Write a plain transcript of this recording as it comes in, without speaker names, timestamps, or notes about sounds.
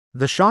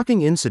The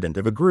shocking incident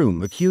of a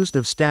groom accused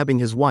of stabbing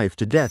his wife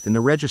to death in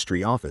the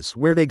registry office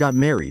where they got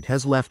married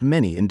has left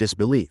many in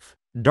disbelief.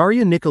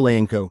 Daria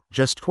Nikolayenko,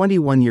 just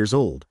 21 years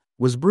old,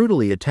 was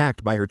brutally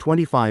attacked by her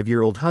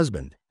 25-year-old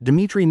husband,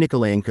 Dmitry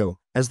Nikolayenko,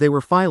 as they were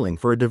filing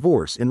for a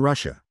divorce in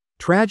Russia.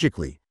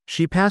 Tragically,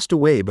 she passed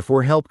away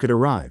before help could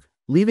arrive,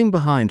 leaving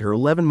behind her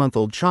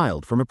 11-month-old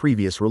child from a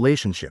previous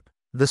relationship.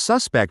 The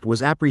suspect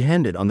was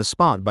apprehended on the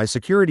spot by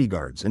security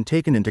guards and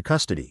taken into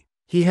custody.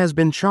 He has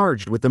been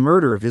charged with the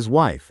murder of his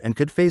wife and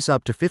could face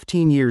up to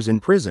 15 years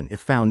in prison if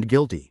found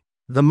guilty.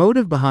 The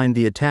motive behind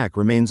the attack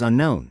remains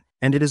unknown,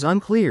 and it is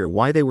unclear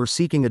why they were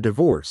seeking a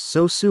divorce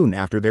so soon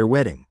after their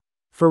wedding.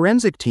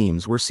 Forensic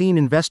teams were seen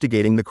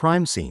investigating the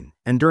crime scene,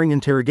 and during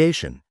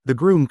interrogation, the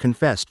groom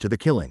confessed to the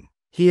killing.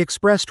 He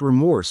expressed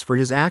remorse for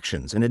his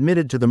actions and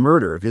admitted to the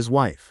murder of his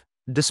wife.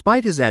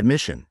 Despite his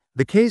admission,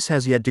 the case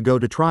has yet to go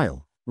to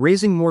trial,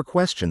 raising more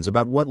questions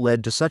about what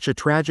led to such a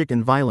tragic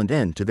and violent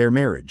end to their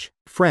marriage.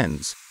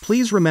 Friends,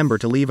 please remember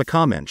to leave a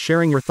comment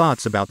sharing your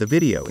thoughts about the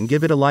video and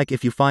give it a like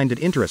if you find it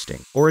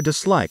interesting, or a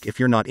dislike if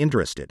you're not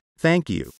interested. Thank you.